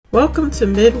Welcome to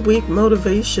Midweek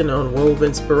Motivation on Wove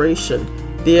Inspiration,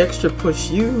 the extra push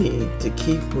you need to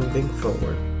keep moving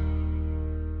forward.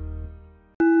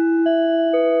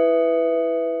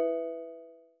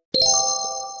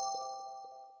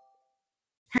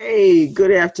 Hey,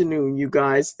 good afternoon, you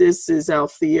guys. This is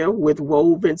Althea with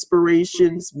Wove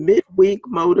Inspirations Midweek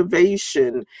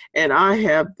Motivation, and I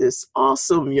have this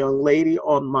awesome young lady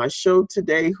on my show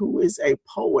today who is a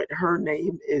poet. Her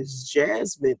name is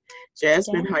Jasmine.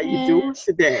 Jasmine, how you doing Yes,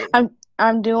 today?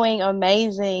 I'm doing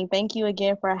amazing. Thank you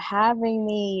again for having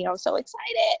me. I'm so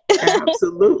excited.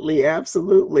 Absolutely,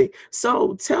 absolutely.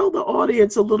 So tell the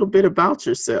audience a little bit about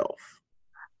yourself.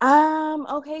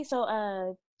 Okay,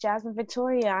 so Jasmine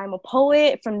Victoria, I'm a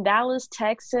poet from Dallas,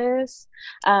 Texas.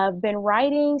 I've been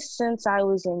writing since I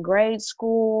was in grade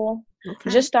school. Okay.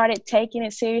 Just started taking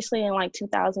it seriously in like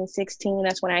 2016.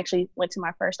 That's when I actually went to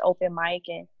my first open mic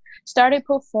and started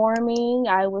performing.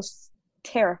 I was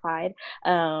terrified.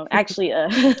 Actually,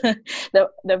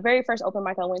 the very first open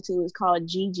mic I went to was called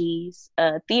Gigi's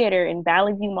Theater in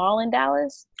Valley View Mall in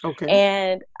Dallas. Okay.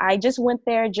 And I just went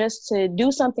there just to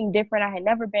do something different. I had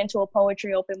never been to a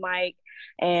poetry open mic,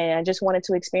 and I just wanted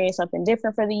to experience something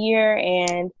different for the year.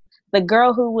 And the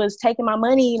girl who was taking my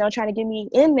money, trying to get me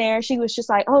in there, she was just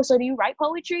like, "Oh, so do you write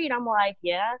poetry?" And I'm like,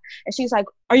 "Yeah." And she's like,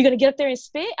 "Are you going to get up there and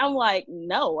spit?" I'm like,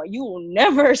 "No, you will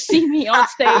never see me on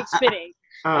stage spitting.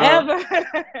 uh,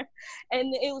 Ever."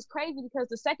 And it was crazy because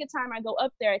the second time I go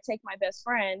up there, I take my best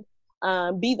friend,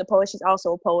 B the poet. She's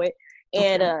also a poet.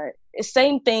 And okay.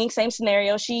 same thing, same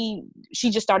scenario. She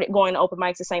just started going to open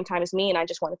mics the same time as me, and I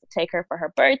just wanted to take her for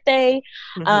her birthday.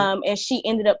 Hmm. And she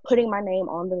ended up putting my name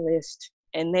on the list,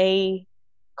 and they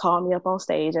called me up on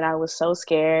stage, and I was so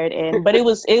scared. But it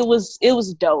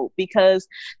was dope because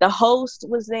the host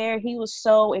was there. He was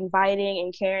so inviting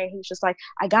and caring. He was just like,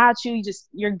 "I got you.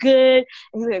 You're good.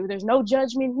 And he was like, there's no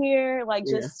judgment here. Like,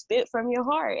 Yeah. just spit from your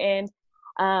heart." And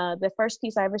the first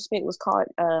piece I ever spit was called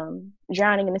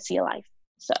 "Drowning in the Sea of Life."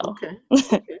 So, Okay.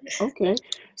 Okay. Okay.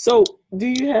 So,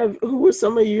 who are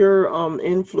some of your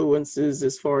influences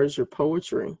as far as your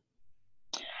poetry?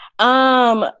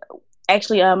 um,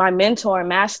 actually, my mentor,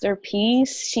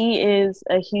 Masterpiece, she is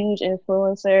a huge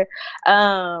influencer.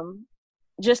 Um,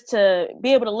 just to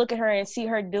be able to look at her and see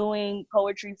her doing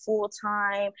poetry full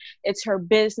time, it's her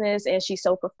business, and she's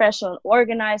so professional and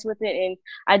organized with it. And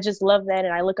I just love that.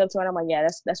 And I look up to her, and I'm like, yeah,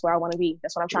 that's where I want to be.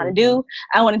 That's what I'm trying to Hmm. do.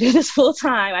 I want to do this full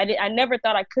time. I never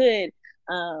thought I could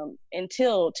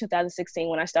until 2016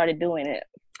 when I started doing it.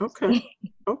 Okay.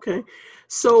 Okay.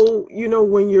 So,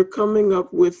 when you're coming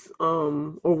up with or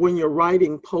when you're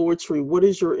writing poetry, what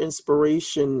is your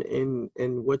inspiration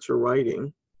in what you're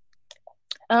writing?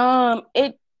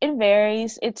 It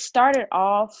varies. It started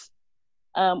off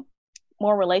um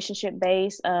more relationship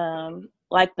based.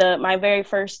 Like the my very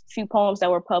first few poems that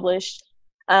were published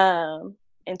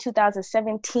in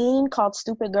 2017 called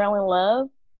 "Stupid Girl in Love."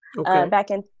 Okay.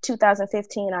 Back in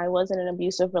 2015, I was in an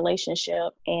abusive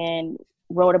relationship and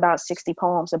wrote about 60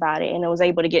 poems about it, and I was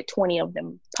able to get 20 of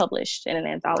them published in an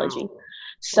anthology. Wow.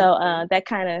 So Okay. that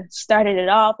kind of started it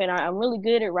off, and I'm really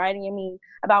good at writing. I mean,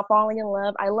 about falling in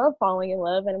love. I love falling in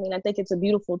love, and I mean, I think it's a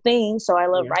beautiful thing, so I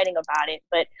love Yeah. writing about it.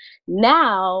 But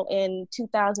now in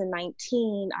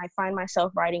 2019, I find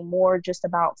myself writing more just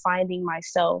about finding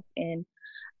myself and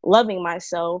loving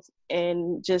myself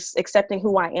and just accepting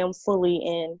who I am fully.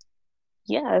 And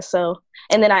yeah, so,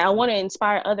 and then I want to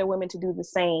inspire other women to do the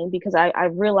same because I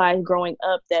realized growing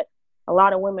up that a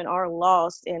lot of women are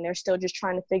lost and they're still just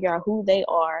trying to figure out who they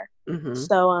are. Hmm.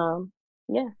 So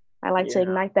yeah, I like to Yeah.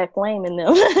 ignite that flame in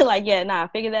them. Like, yeah, nah,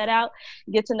 figure that out.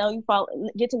 Get to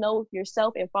know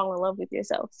yourself and fall in love with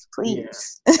yourself, Yeah.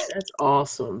 please. That's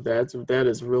awesome. That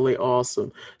is really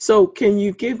awesome. So, can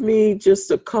you give me just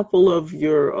a couple of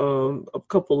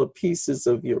pieces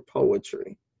of your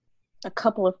poetry? A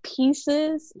couple of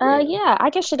pieces. Yeah. Yeah, I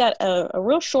guess I got a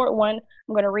real short one.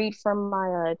 I'm gonna read from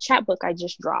my chapbook I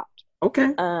just dropped.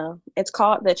 Okay. It's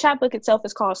called the chapbook itself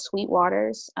is called Sweet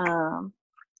Waters. You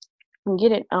can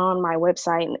get it on my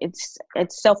website.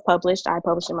 It's self published. I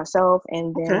published it myself,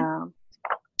 and then Okay.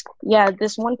 yeah,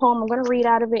 this one poem I'm gonna read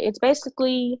out of it.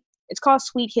 It's called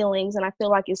Sweet Healings, and I feel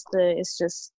like it's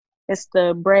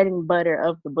the bread and butter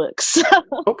of the books.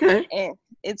 Okay. And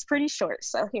it's pretty short,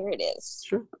 so here it is.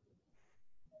 Sure.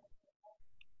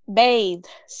 Bathe,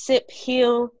 sip,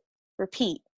 heal,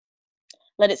 repeat.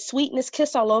 Let its sweetness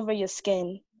kiss all over your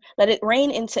skin. Let it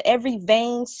rain into every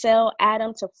vein, cell,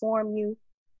 atom to form you.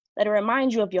 Let it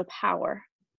remind you of your power,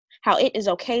 how it is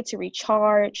okay to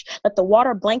recharge. Let the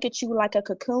water blanket you like a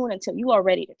cocoon until you are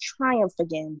ready to triumph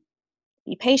again.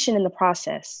 Be patient in the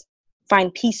process.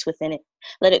 Find peace within it.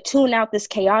 Let it tune out this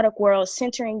chaotic world,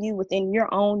 centering you within your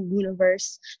own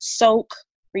universe. Soak,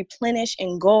 replenish,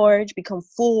 engorge, become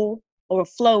full,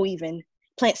 overflow even.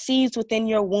 Plant seeds within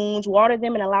your wounds, water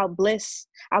them, and allow bliss.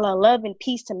 Allow love and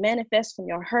peace to manifest from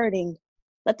your hurting.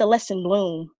 Let the lesson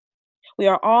bloom. We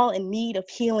are all in need of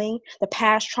healing, the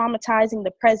past traumatizing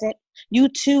the present. You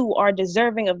too are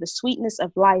deserving of the sweetness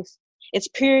of life. Its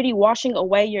purity washing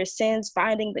away your sins,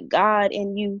 finding the God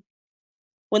in you.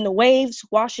 When the waves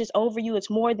washes over you, it's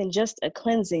more than just a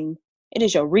cleansing. It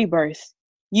is your rebirth.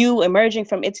 You emerging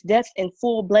from its depth in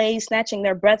full blaze, snatching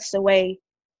their breaths away.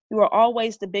 You are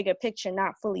always the bigger picture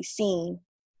not fully seen.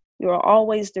 You are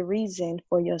always the reason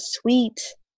for your sweet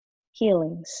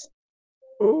healings.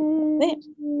 Ooh,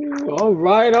 all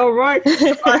right.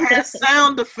 If I had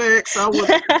sound effects, I would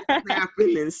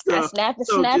snapping and stuff. Snap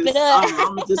it up.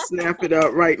 I'm just snap it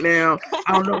up right now.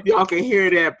 I don't know if y'all can hear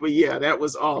that, but yeah, that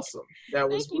was awesome. That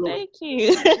was thank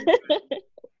you.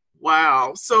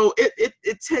 Wow. So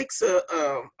it takes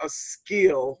a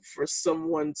skill for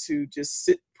someone to just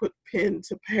put pen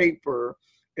to paper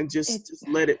and just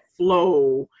let it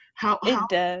flow. How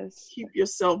does keep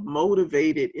yourself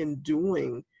motivated in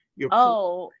doing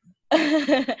your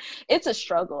it's a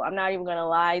struggle. I'm not even gonna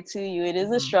lie to you. It is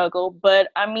a struggle, but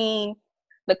I mean,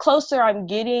 the closer I'm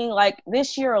getting, like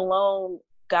this year alone,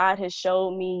 God has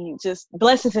showed me just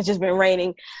blessings have just been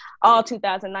raining all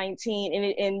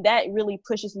 2019, and that really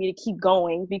pushes me to keep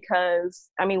going, because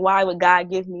I mean, why would God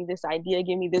give me this idea,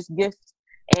 give me this gift,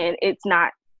 and it's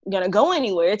not gonna go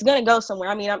anywhere? It's gonna go somewhere.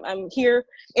 I mean, I'm here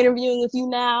interviewing with you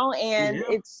now, and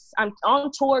I'm on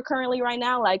tour currently right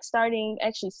now, like starting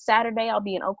actually Saturday I'll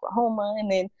be in Oklahoma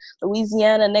and then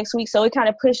Louisiana next week. So it kind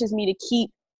of pushes me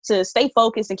to stay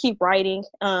focused and keep writing.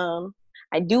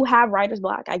 I do have writer's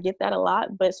block. I get that a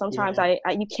lot, but sometimes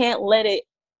you can't let it.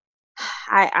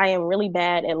 I am really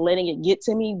bad at letting it get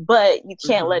to me, but you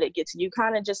can't let it get to you.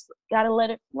 Kind of just gotta let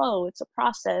it flow. It's a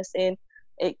process, and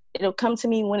it'll come to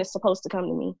me when it's supposed to come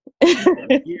to me.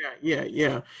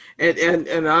 Yeah.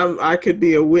 And I could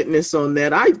be a witness on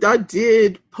that. I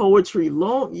did poetry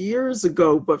long years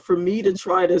ago, but for me to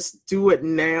try to do it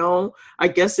now, I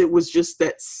guess it was just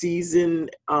that season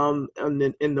in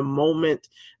the moment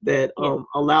that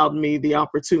allowed me the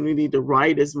opportunity to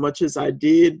write as much as I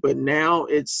did. But now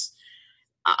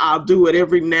I'll do it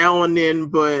every now and then,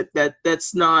 but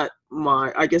that's not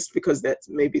I guess because that's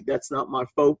not my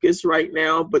focus right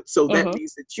now. But so that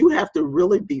means that you have to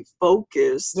really be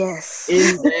focused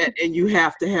in that, and you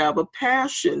have to have a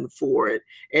passion for it.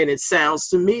 And it sounds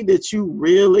to me that you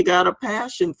really got a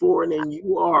passion for it, and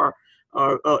you are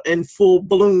in full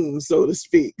bloom, so to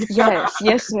speak.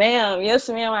 Yes, ma'am.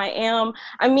 I am.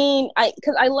 I mean,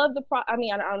 because I love I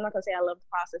mean, I'm not gonna say I love the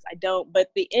process. I don't, but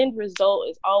the end result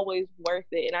is always worth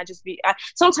it. And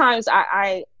sometimes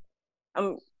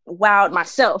I'm wowed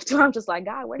myself too. I'm just like,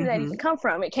 God, where did that even come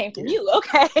from? It came from you.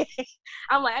 Okay.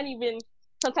 I'm like,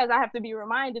 sometimes I have to be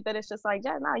reminded that it's just like,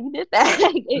 yeah, no, you did that.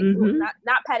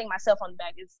 Not patting myself on the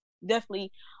back. It's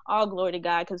definitely all glory to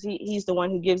God, because he's the one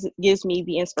who gives me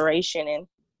the inspiration and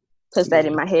puts that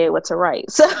in my head what to write.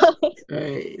 So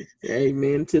hey,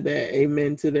 amen to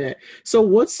that. So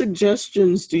what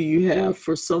suggestions do you have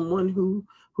for someone who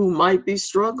might be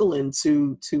struggling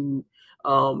to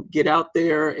get out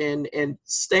there and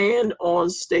stand on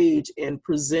stage and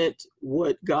present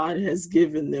what God has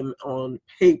given them on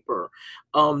paper?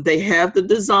 They have the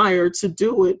desire to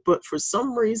do it, but for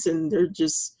some reason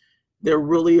they're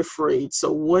really afraid.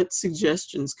 So what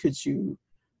suggestions could you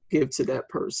give to that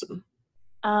person?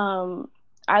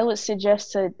 I would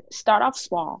suggest to start off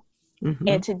small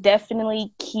and to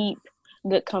definitely keep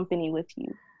good company with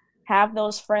you. Have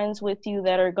those friends with you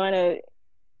that are going to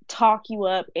talk you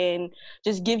up and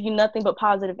just give you nothing but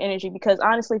positive energy. Because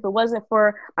honestly, if it wasn't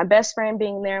for my best friend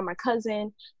being there, my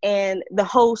cousin, and the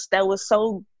host that was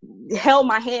held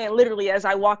my hand literally as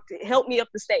I walked, helped me up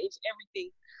the stage,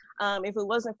 everything. If it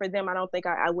wasn't for them, I don't think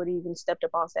I would have even stepped up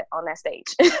on that stage.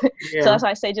 So that's why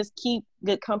I say just keep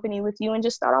good company with you and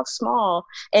just start off small.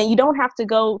 And you don't have to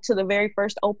go to the very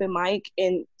first open mic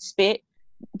and spit.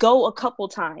 Go a couple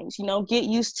times, get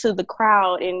used to the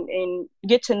crowd and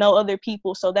get to know other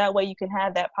people, so that way you can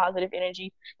have that positive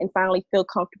energy and finally feel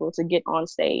comfortable to get on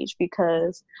stage.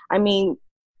 Because I mean,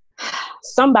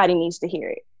 somebody needs to hear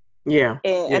it.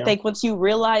 And I think once you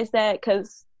realize that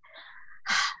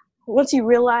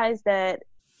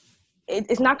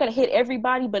it's not going to hit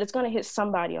everybody, but it's going to hit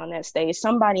somebody on that stage.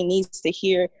 Somebody needs to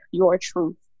hear your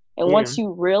truth And Yeah. once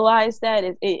you realize that,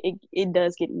 it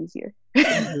does get easier.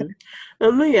 Hmm.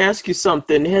 Let me ask you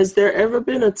something. Has there ever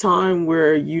been a time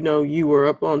where you were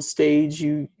up on stage,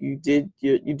 you did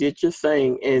your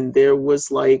thing, and there was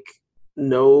like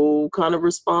no kind of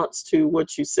response to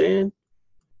what you said?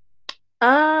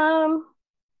 Um,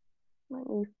 Let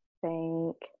me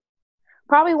think.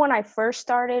 Probably when I first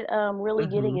started really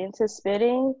getting Hmm. into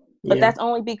spitting, but Yeah. that's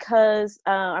only because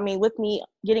I mean, with me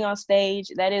getting on stage,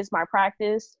 that is my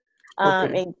practice,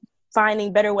 Okay. and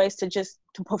finding better ways to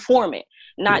perform it,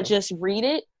 not Yeah. just read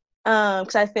it.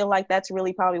 Because I feel like that's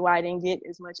really probably why I didn't get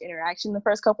as much interaction the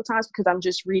first couple times, because I'm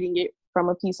just reading it from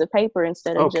a piece of paper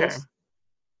instead of Okay. just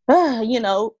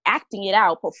acting it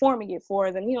out, performing it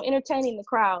for them, entertaining the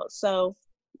crowd. So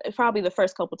probably the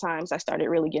first couple times I started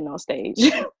really getting on stage.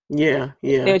 Yeah.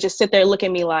 They Yeah. would just sit there looking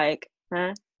at me like,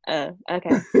 huh?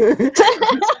 Okay.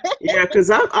 Yeah, because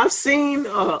I've seen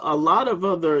a lot of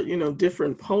other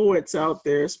different poets out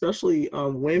there, especially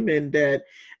women, that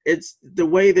it's the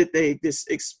way that they just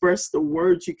express the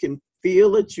words. You can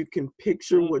feel it, you can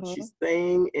picture what Mm-hmm. she's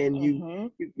saying, and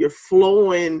Mm-hmm. you're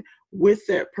flowing with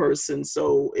that person.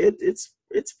 So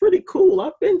it's pretty cool.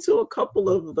 I've been to a couple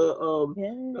of the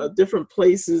Yeah. different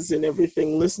places and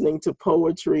everything, listening to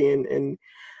poetry, and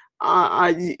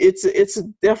it's a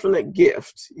definite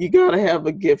gift. You got to have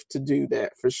a gift to do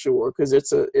that for sure, because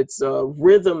it's a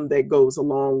rhythm that goes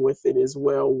along with it as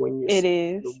well when you're It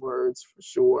saying the is. words, for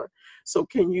sure. So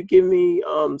can you give me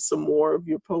some more of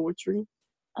your poetry?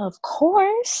 Of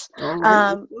course. All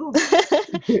right, let's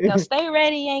Um, go. stay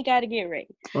ready. You ain't got to get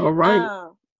ready. All right.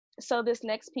 Um, so this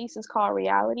next piece is called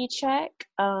Reality Check.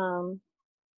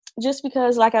 Just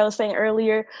because, like I was saying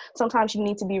earlier, sometimes you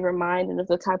need to be reminded of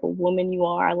the type of woman you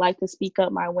are. I like to speak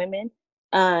up my women,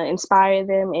 inspire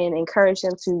them, and encourage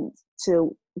them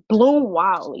to bloom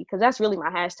wildly, because that's really my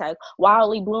hashtag,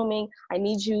 wildly blooming. I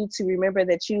need you to remember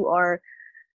that you are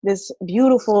this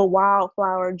beautiful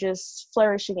wildflower just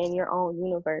flourishing in your own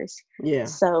universe. Yeah.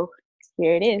 So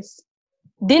here it is.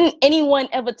 Didn't anyone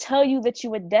ever tell you that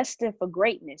you were destined for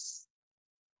greatness?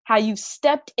 How you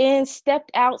stepped in,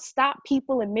 stepped out, stopped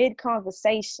people in mid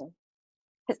conversation?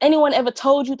 Has anyone ever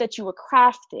told you that you were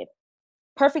crafted,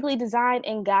 perfectly designed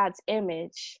in God's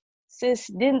image? Sis,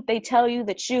 didn't they tell you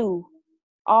that you,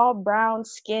 all brown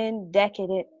skinned,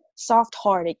 decadent, soft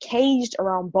hearted, caged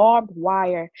around barbed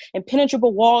wire,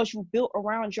 impenetrable walls you built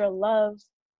around your love,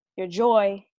 your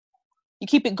joy? You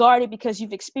keep it guarded because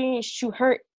you've experienced true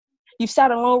hurt. You've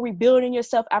sat alone rebuilding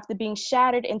yourself after being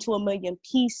shattered into a million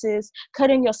pieces,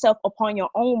 cutting yourself upon your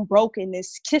own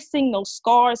brokenness, kissing those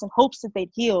scars in hopes that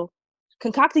they'd heal,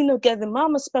 concocting together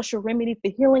Mama's special remedy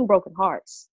for healing broken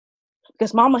hearts.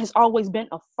 Because Mama has always been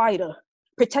a fighter,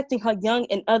 protecting her young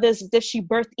and others as if she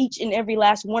birthed each and every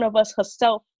last one of us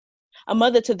herself, a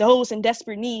mother to those in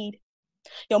desperate need.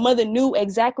 Your mother knew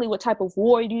exactly what type of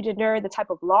war you'd endure, the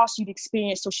type of loss you'd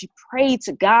experience. So she prayed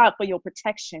to God for your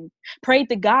protection, prayed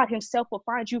that God himself will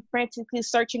find you frantically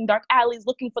searching dark alleys,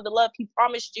 looking for the love he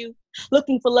promised you,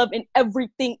 looking for love in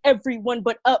everything, everyone,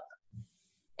 but up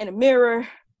in a mirror,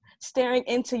 staring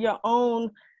into your own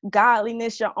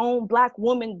godliness, your own Black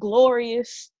woman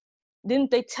glorious. Didn't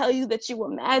they tell you that you were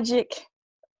magic?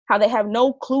 How they have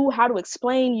no clue how to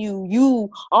explain you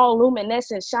all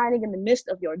luminescent, shining in the midst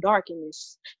of your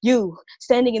darkness. You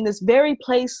standing in this very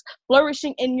place,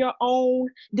 flourishing in your own.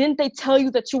 Didn't they tell you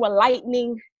that you were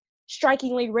lightning,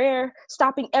 strikingly rare,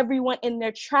 stopping everyone in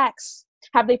their tracks?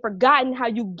 Have they forgotten how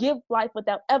you give life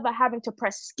without ever having to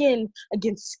press skin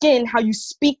against skin? How you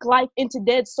speak life into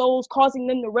dead souls, causing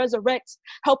them to resurrect,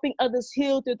 helping others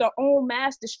heal through their own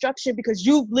mass destruction because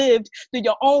you've lived through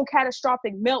your own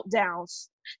catastrophic meltdowns,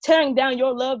 tearing down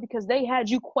your love because they had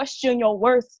you question your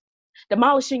worth,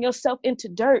 demolishing yourself into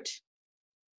dirt.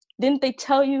 Didn't they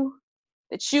tell you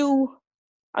that you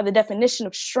are the definition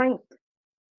of strength?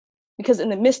 Because in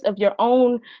the midst of your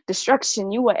own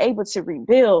destruction, you were able to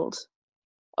rebuild,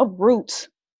 uproot,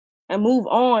 and move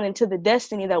on into the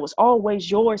destiny that was always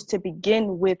yours to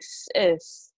begin with,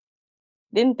 sis.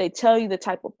 Didn't they tell you the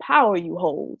type of power you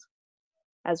hold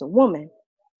as a woman?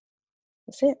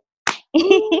 That's it.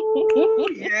 Ooh,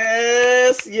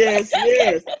 yes, yes,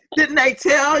 yes. Didn't they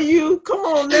tell you? Come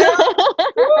on now.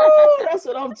 Woo, that's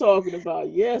what I'm talking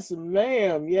about. Yes,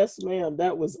 ma'am. Yes, ma'am.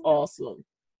 That was awesome.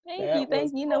 Thank you, That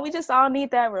thank was you. We awesome. just all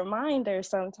need that reminder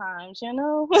sometimes.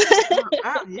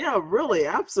 Yeah, really,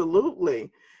 absolutely.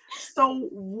 So,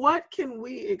 what can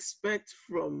we expect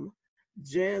from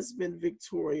Jasmine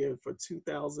Victoria for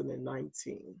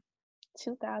 2019?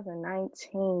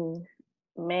 2019,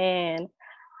 man,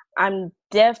 I'm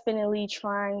definitely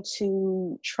trying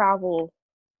to travel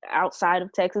outside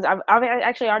of Texas. I've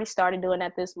actually already started doing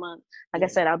that this month. Like I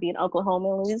said, I'll be in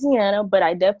Oklahoma and Louisiana, but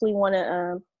I definitely want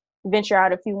to venture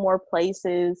out a few more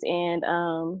places and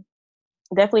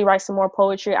definitely write some more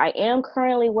poetry. I am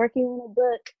currently working on a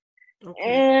book.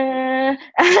 Okay.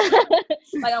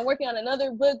 Like I'm working on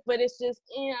another book, but it's just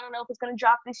I don't know if it's gonna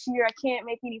drop this year. I can't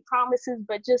make any promises,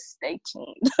 but just stay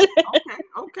tuned.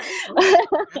 Okay.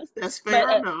 That's fair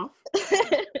enough.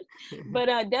 But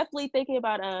definitely thinking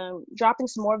about dropping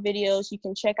some more videos. You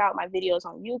can check out my videos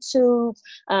on YouTube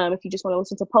if you just want to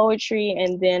listen to poetry.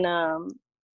 And then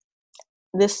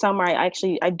this summer, I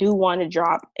do want to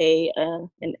drop an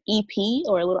EP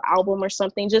or a little album or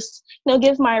something. Just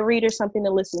give my readers something to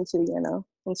listen to.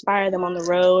 Inspire them on the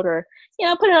road, or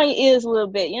put it on your ears a little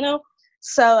bit.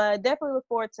 So definitely look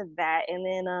forward to that. And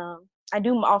then I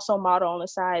do also model on the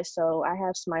side, so I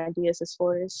have some ideas as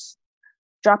far as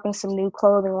dropping some new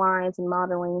clothing lines and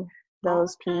modeling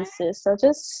those pieces. So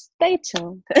just stay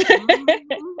tuned.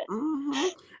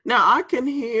 Now I can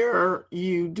hear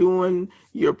you doing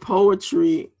your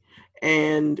poetry,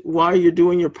 and while you're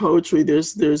doing your poetry,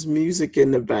 there's music in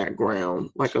the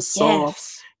background, like a soft.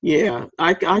 Yes.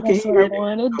 I can hear it.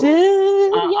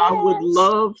 I would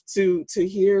love to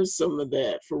hear some of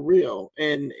that for real.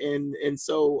 And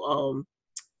so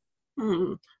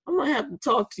I'm gonna have to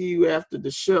talk to you after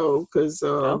the show, because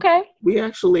we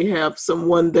actually have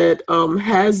someone that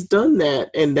has done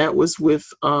that, and that was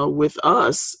with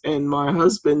us and my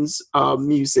husband's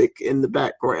music in the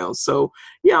background. So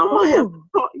I'm gonna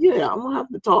have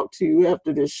to talk to you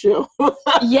after this show.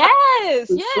 Yes,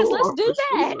 let's do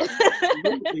that.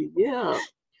 Absolutely, yeah.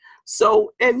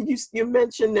 So, and you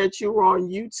mentioned that you were on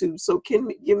YouTube. So give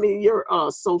me your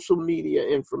social media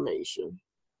information.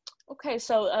 Okay,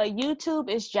 so YouTube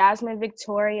is Jasmine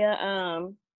Victoria.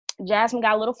 Jasmine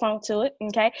got a little funk to it,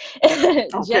 okay?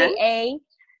 It's JAZZMEN,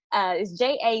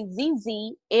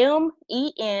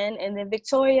 and then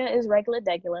Victoria is regular.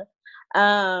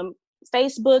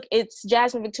 Facebook, it's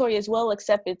Jasmine Victoria as well,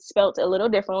 except it's spelled a little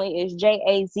differently. It's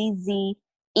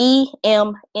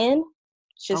JAZZEMN.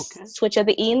 Just switch of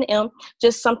the E and the M.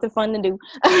 Just something fun to do.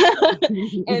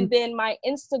 And then my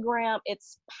Instagram,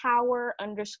 it's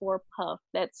power_puff.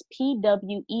 That's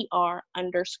PWER_puff.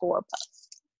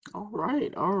 All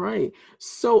right.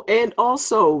 So, and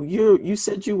also you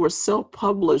said you were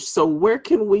self-published. So where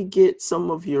can we get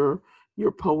some of your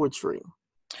poetry?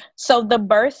 So The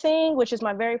Birthing, which is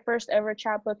my very first ever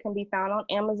chapbook, can be found on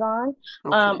Amazon,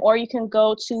 or you can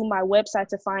go to my website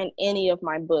to find any of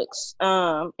my books.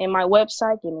 And my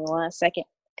website, give me 1 second,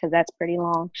 because that's pretty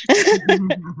long.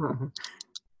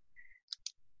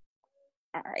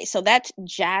 All right, so that's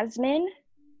Jasmine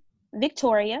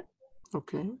Victoria.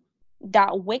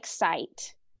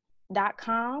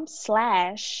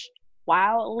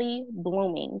 .wixsite.com/wildly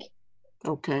blooming.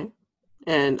 Okay.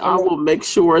 And I will make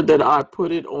sure that I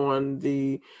put it on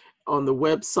the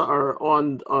website or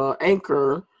on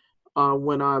Anchor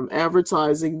when I'm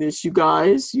advertising this. You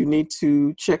guys, you need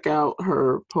to check out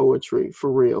her poetry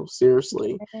for real,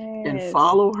 seriously, and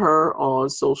follow her on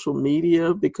social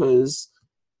media, because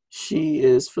she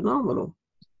is phenomenal.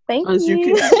 Thank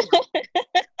you.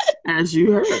 As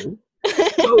you heard.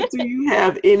 So, do you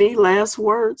have any last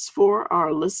words for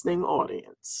our listening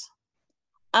audience?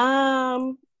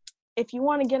 If you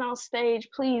want to get on stage,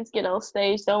 please get on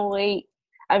stage. Don't wait.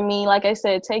 I mean, like I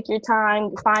said, take your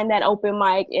time, find that open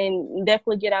mic, and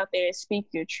definitely get out there and speak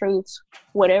your truths,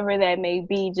 whatever that may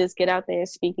be. Just get out there and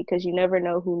speak it, because you never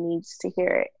know who needs to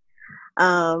hear it.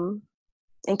 And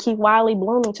keep wildly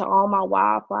blooming to all my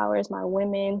wildflowers, my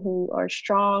women who are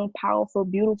strong, powerful,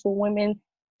 beautiful women.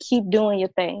 Keep doing your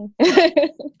thing.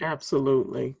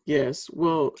 Absolutely. Yes.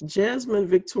 Well, Jasmine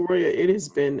Victoria, it has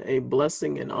been a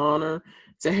blessing and honor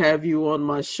to have you on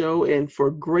my show, and for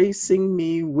gracing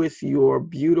me with your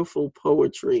beautiful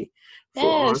poetry.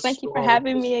 Yes, thank you for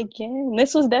having me again.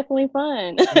 This was definitely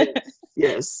fun.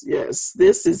 Yes.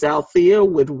 This is Althea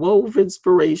with Wove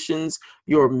Inspirations,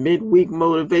 your midweek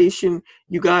motivation.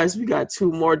 You guys, we got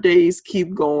 2 more days.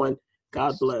 Keep going.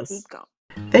 God bless. Keep going.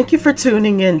 Thank you for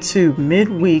tuning in to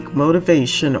Midweek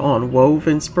Motivation on Wove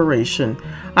Inspiration.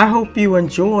 I hope you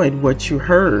enjoyed what you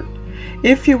heard.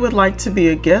 If you would like to be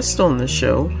a guest on the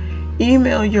show,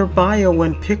 email your bio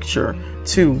and picture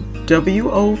to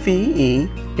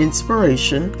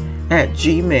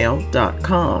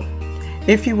woveinspiration@gmail.com.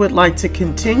 If you would like to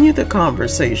continue the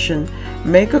conversation,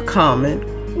 make a comment,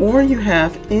 or you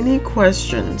have any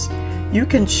questions, you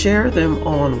can share them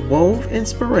on Wove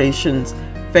Inspirations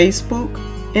Facebook,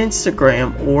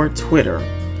 Instagram, or Twitter.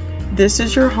 This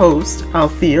is your host,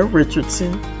 Althea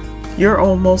Richardson. You're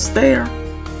almost there.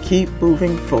 Keep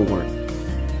moving forward.